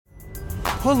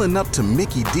Pulling up to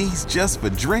Mickey D's just for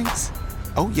drinks?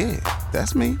 Oh yeah,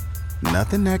 that's me.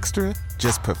 Nothing extra,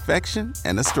 just perfection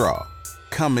and a straw.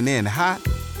 Coming in hot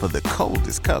for the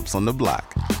coldest cups on the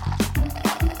block.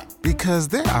 Because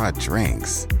there are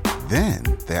drinks. Then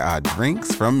there are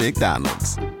drinks from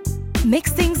McDonald's.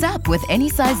 Mix things up with any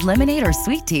size lemonade or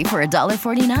sweet tea for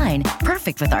 $1.49.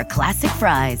 Perfect with our classic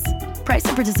fries. Price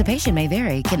and participation may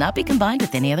vary. Cannot be combined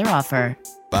with any other offer.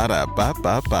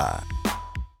 Ba-da-ba-ba-ba.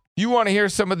 You want to hear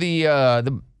some of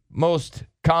the most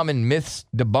common myths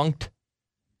debunked?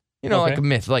 You know, Okay. like a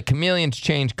myth, like chameleons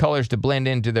change colors to blend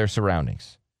into their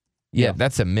surroundings. Yeah,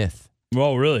 that's a myth.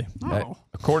 Well, really?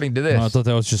 According to this, I thought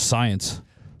that was just science.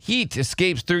 heat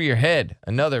escapes through your head.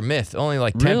 Another myth. Only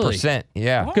like 10%. Really?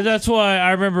 Yeah. Because that's why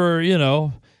I remember, you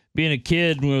know, being a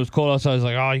kid when it was cold outside, I was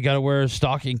like, oh, you got to wear a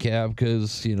stocking cap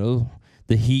because, you know,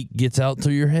 the heat gets out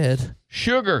through your head.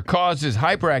 Sugar causes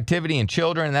hyperactivity in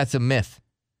children. That's a myth.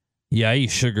 Yeah, I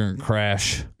eat sugar and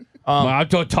crash. I'm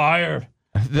so tired.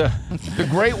 The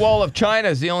Great Wall of China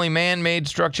is the only man-made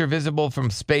structure visible from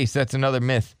space. That's another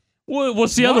myth.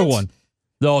 What's the other one?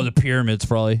 Oh, the pyramids,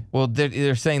 probably. Well,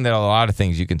 they're saying that a lot of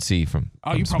things you can see from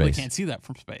you probably space. can't see that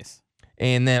from space.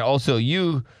 And then also,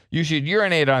 you should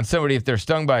urinate on somebody if they're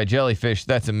stung by a jellyfish.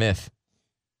 That's a myth.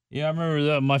 Yeah, I remember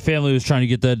that. My family was trying to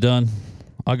get that done.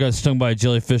 I got stung by a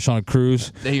jellyfish on a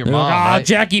cruise. Your They're mom, like, right?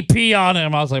 Jackie, pee on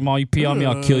him. I was like, Mom, you pee on me,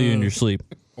 I'll kill you in your sleep.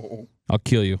 I'll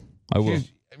kill you. I will.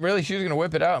 Really? She was going to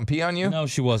whip it out and pee on you? No,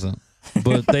 she wasn't.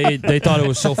 But they thought it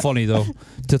was so funny, though,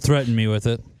 to threaten me with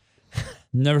it.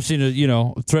 Never seen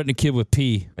threaten a kid with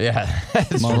pee. Yeah,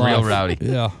 it's My real life. rowdy.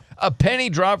 Yeah. A penny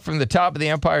dropped from the top of the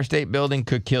Empire State Building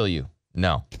could kill you.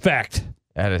 No. Fact.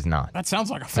 That is not. That sounds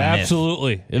like a fact.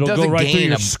 Absolutely. It'll doesn't go right through gain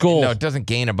your skull. No, it doesn't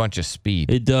gain a bunch of speed.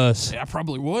 It does. Yeah, I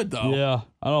probably would, though. Yeah.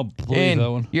 I don't believe And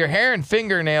that one. your hair and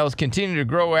fingernails continue to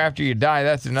grow after you die.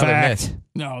 That's another Fact. myth.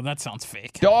 No, that sounds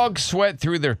fake. Dogs sweat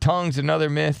through their tongues. Another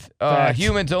myth. Fact.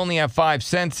 Humans only have 5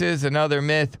 senses. Another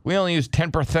myth. We only use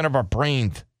 10% of our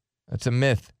brains. That's a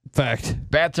myth. Fact.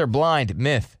 Bats are blind.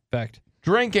 Myth. Fact.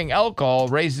 Drinking alcohol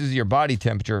raises your body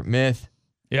temperature. Myth.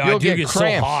 Yeah, You'll I do get so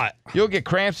cramps. hot. You'll get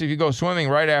cramps if you go swimming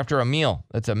right after a meal.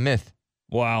 That's a myth.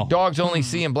 Wow. Dogs only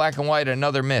see in black and white.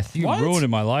 Another myth. You're ruining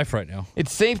my life right now.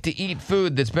 It's safe to eat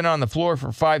food that's been on the floor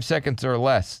for 5 seconds or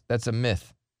less. That's a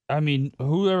myth. I mean,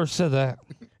 whoever said that?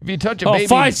 If you touch a baby,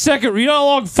 5 seconds. You know how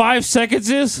long 5 seconds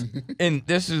is? and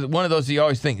this is one of those you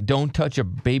always think, don't touch a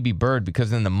baby bird because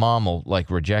then the mom will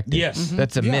reject it. Yes.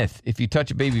 That's a myth. If you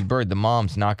touch a baby bird, the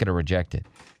mom's not going to reject it.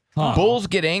 Huh. Bulls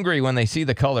get angry when they see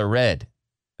the color red.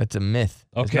 That's a myth.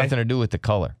 It's Okay. nothing to do with the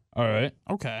color. All right.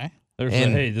 Okay. They're And-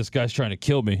 saying, hey, this guy's trying to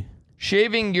kill me.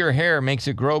 Shaving your hair makes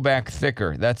it grow back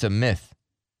thicker. That's a myth.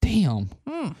 Damn.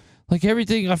 Like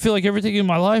everything, I feel like everything in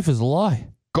my life is a lie.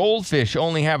 Goldfish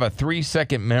only have a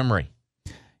 3-second memory.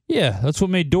 Yeah, that's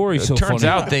what made Dory so funny. Turns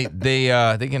out they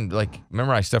can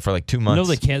memorize stuff for 2 months. No,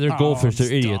 they can't. They're goldfish.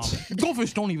 They're idiots.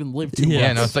 Goldfish don't even live too Yeah.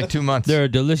 Yeah, no, it's 2 months. They're a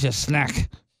delicious snack.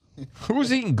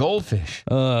 Who's eating goldfish?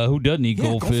 Who doesn't eat Yeah,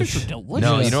 goldfish? goldfish are delicious.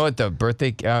 No, you know what the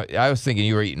birthday... I was thinking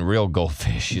you were eating real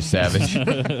goldfish, you savage.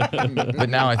 But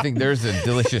now I think there's a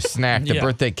delicious snack, the Yeah.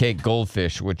 birthday cake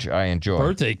goldfish, which I enjoy.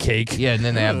 Birthday cake? Yeah, and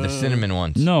then they have the cinnamon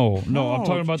ones. No, I'm No,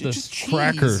 talking about the just cheese.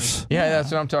 crackers. Yeah,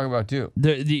 that's what I'm talking about, too.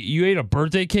 You ate a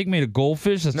birthday cake made of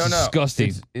goldfish? That's No,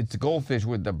 disgusting. It's goldfish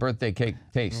with the birthday cake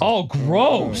taste. Oh,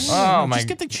 gross. Oh, my... Just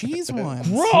get the cheese one.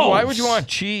 Gross. Why would you want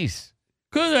cheese?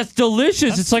 Because that's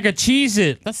delicious. It's like a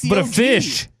Cheez-It, That's the but a OG.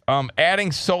 fish.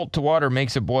 Adding salt to water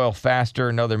makes it boil faster.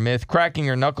 Another myth. Cracking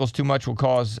your knuckles too much will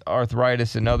cause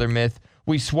arthritis. Another myth.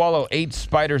 We swallow 8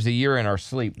 spiders a year in our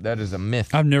sleep. That is a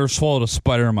myth. I've never swallowed a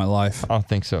spider in my life. I don't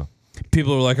think so.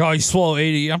 People are like, oh, you swallow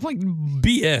 80. I'm like,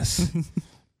 BS.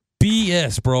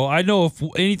 BS, bro. I know if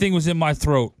anything was in my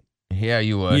throat. Yeah,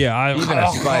 you would. Yeah, even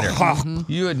a spider.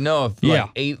 You would know if Yeah.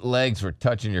 8 legs were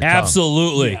touching your tongue.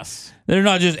 Absolutely. Yes. They're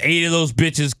not just 8 of those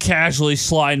bitches casually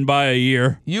sliding by a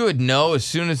year. You would know as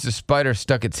soon as the spider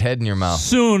stuck its head in your mouth.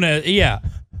 Soon as, yeah.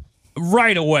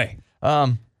 Right away.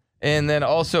 And then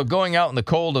also going out in the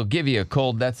cold will give you a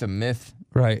cold. That's a myth.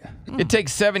 Right. It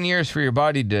takes 7 years for your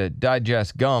body to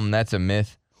digest gum. That's a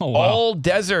myth. Oh, wow. All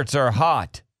deserts are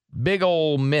hot. Big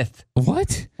old myth.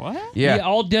 What? What? Yeah.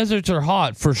 All deserts are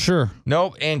hot, for sure.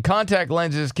 Nope. And contact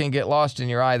lenses can get lost in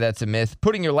your eye. That's a myth.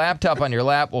 Putting your laptop on your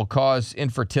lap will cause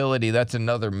infertility. That's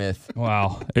another myth.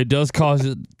 Wow. It does cause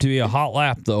it to be a hot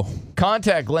lap, though.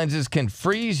 Contact lenses can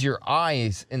freeze your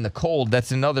eyes in the cold.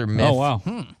 That's another myth. Oh, wow.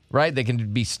 Right? They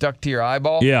can be stuck to your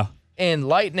eyeball. Yeah. And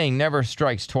lightning never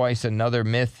strikes twice. Another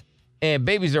myth. And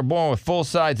babies are born with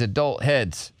full-size adult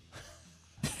heads.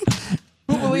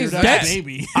 Who believes that? That's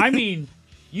baby. I mean,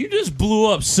 You just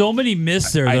blew up so many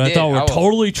myths there I that I did. thought were Oh.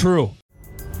 totally true.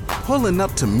 Pulling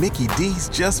up to Mickey D's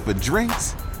just for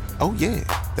drinks? Oh yeah,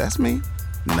 that's me.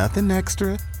 Nothing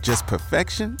extra, just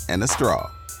perfection and a straw.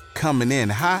 Coming in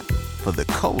hot for the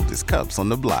coldest cups on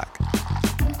the block.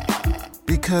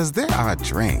 Because there are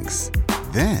drinks.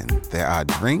 Then there are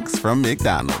drinks from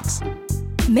McDonald's.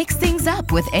 Mix things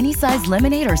up with any size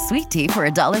lemonade or sweet tea for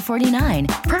 $1.49.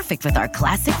 Perfect with our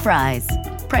classic fries.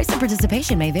 Price and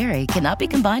participation may vary. Cannot be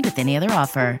combined with any other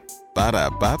offer.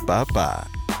 Ba-da-ba-ba-ba.